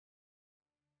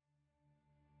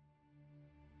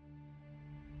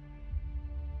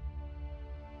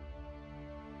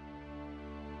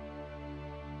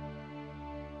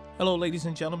Hello, ladies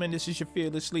and gentlemen, this is your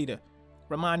fearless leader,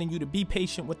 reminding you to be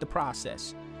patient with the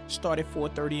process. Start at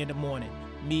 4:30 in the morning,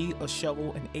 me, a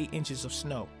shovel, and 8 inches of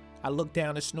snow. I looked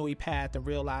down the snowy path and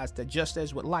realized that just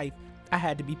as with life, I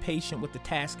had to be patient with the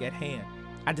task at hand.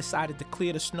 I decided to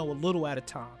clear the snow a little at a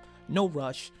time, no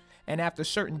rush, and after a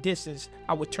certain distance,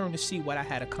 I would turn to see what I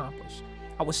had accomplished.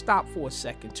 I would stop for a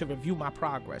second to review my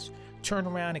progress, turn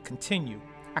around and continue.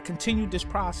 I continued this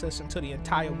process until the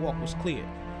entire walk was cleared.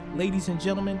 Ladies and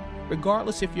gentlemen,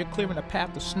 regardless if you're clearing a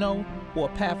path of snow or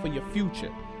a path for your future,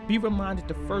 be reminded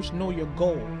to first know your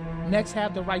goal. Next,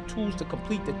 have the right tools to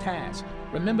complete the task.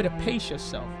 Remember to pace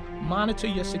yourself, monitor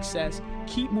your success,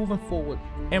 keep moving forward,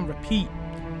 and repeat.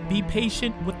 Be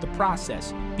patient with the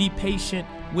process. Be patient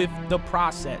with the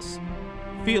process.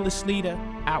 Fearless Leader,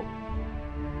 out.